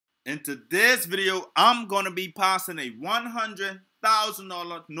In today's video, I'm going to be passing a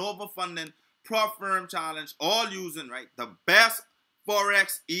 $100,000 Nova Funding prop firm challenge, all using, right, the best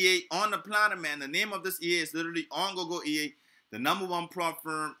Forex EA on the planet, man. The name of this EA is literally OnGoGo EA, the #1 prop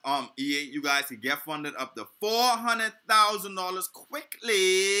firm EA. You guys can get funded up to $400,000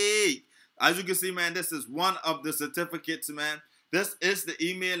 quickly. As you can see, man, this is one of the certificates, man. This is the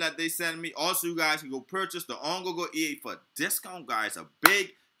email that they sent me. Also, you guys can go purchase the OnGoGo EA for discount, guys. A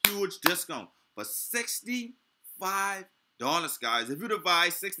big, huge discount for $65, guys. If you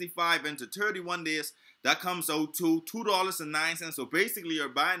divide 65 into 31 days, that comes out to $2.09. So basically, you're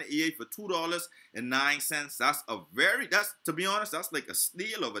buying the EA for $2.09. That's to be honest, that's like a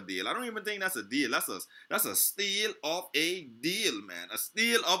steal of a deal. I don't even think that's a deal. That's a steal of a deal, man. A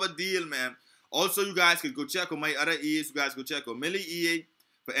steal of a deal, man. Also, you guys could go check out my other EAs. You guys go check out Millie EA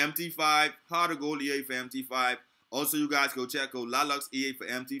for MT5, Heart of Gold EA for MT5. Also, you guys go check out Lalux EA for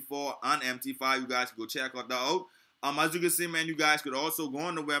MT4 and MT5. You guys can go check out that out. As you can see, man, you guys could also go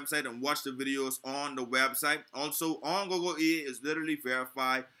on the website and watch the videos on the website. Also, OnGoGo EA is literally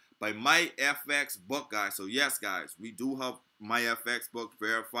verified by MyFXBook, guys. So, yes, guys, we do have MyFXBook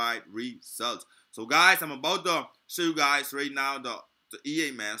verified results. So, guys, I'm about to show you guys right now the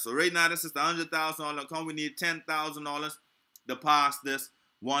EA, man. So, right now, this is the $100,000 account. We need $10,000 to pass this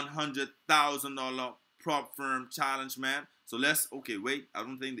 $100,000 prop firm challenge, man. So okay, wait, I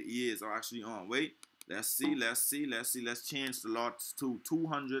don't think the EAs are actually on. Wait, let's see. Let's change the lots to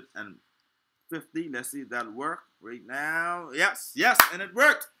 250. Let's see if that work right now. Yes, and it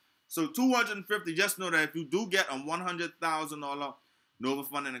worked. So 250, just know that if you do get a $100,000 Nova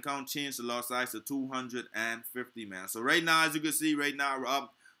Funding account, change the lot size to 250, man. So right now, as you can see, right now we're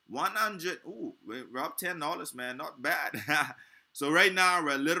up 100. Ooh, we're up $10, man. Not bad. So right now,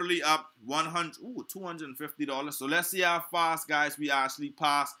 we're literally up $250. So let's see how fast, guys, we actually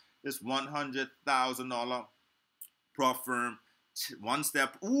pass this $100,000 prop firm one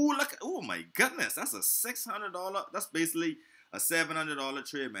step. Ooh, look. Oh, my goodness. That's a $600. That's basically a $700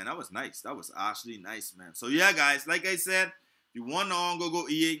 trade, man. That was nice. That was actually nice, man. So, yeah, guys, like I said, if you want to OnGoGo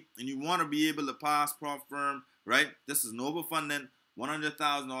EA and you want to be able to pass prop firm, right, this is Nova Funding,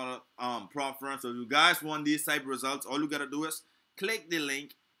 $100,000 prop firm. So if you guys want these type of results, all you got to do is click the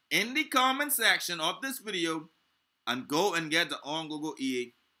link in the comment section of this video and go and get the OnGoGo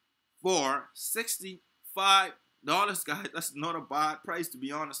EA for $65, guys. That's not a bad price, to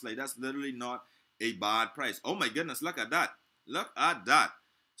be honest. Like, that's literally not a bad price. Oh my goodness, look at that. Look at that.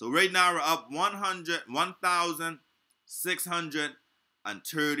 So right now we're up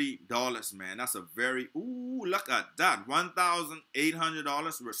 $1,630, man. That's a very, ooh, look at that.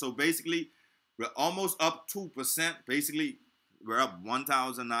 $1,800. So basically, we're almost up 2%. Basically, we're up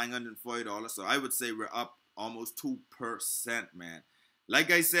 $1,940. So I would say we're up almost 2%, man.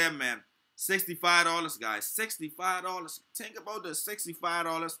 Like I said, man, $65, guys. $65. Think about the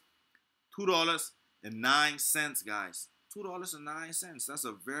 $65. $2.09, guys. $2.09. That's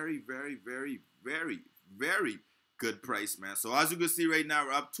a very, very, very, very, very good price, man. So as you can see right now,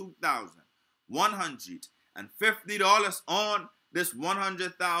 we're up $2,150 on this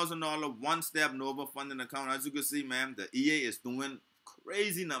 $100,000 one-step Nova Funding account. As you can see, man, the EA is doing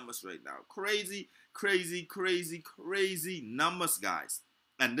crazy numbers right now. Crazy numbers, guys.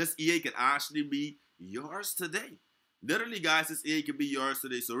 And this EA could actually be yours today. Literally, guys, this EA could be yours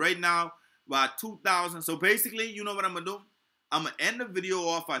today. So right now, we're at 2,000. So basically, you know what I'm going to do? I'm going to end the video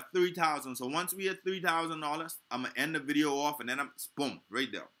off at 3,000. So once we hit $3,000, I'm going to end the video off, and then boom, right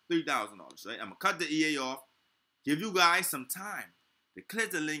there, $3,000, right? I'm going to cut the EA off. Give you guys some time to click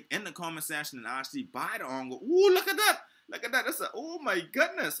the link in the comment section and actually buy the OnGo. Ooh, look at that. Look at that. That's oh my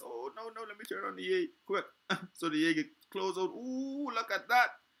goodness. Oh, no. Let me turn on the EA quick. So the EA get closed out. Ooh, look at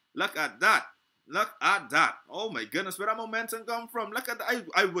that. Look at that. Look at that. Oh my goodness. Where that momentum come from? Look at that.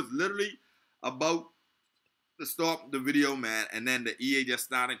 I was literally about to stop the video, man. And then the EA just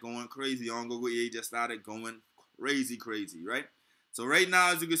started going crazy. OnGoGo EA just started going crazy, right? So right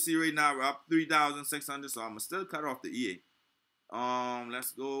now, as you can see right now, we're up 3,600. So I'm going to still cut off the EA.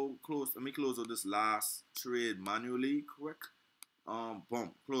 Let's go close. Let me close out this last trade manually quick.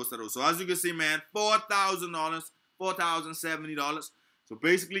 Boom, close that out. So as you can see, man, $4,000, $4,070. So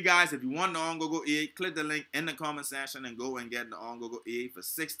basically, guys, if you want the OnGoGo EA, click the link in the comment section and go and get the OnGoGo EA for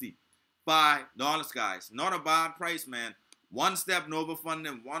 $65, guys. Not a bad price, man. One step Nova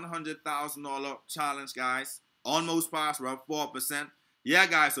Funding, $100,000 challenge, guys. Almost passed. We're up 4%. Yeah,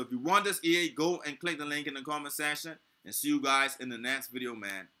 guys. So if you want this EA, go and click the link in the comment section. And see you guys in the next video,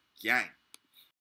 man. Gang.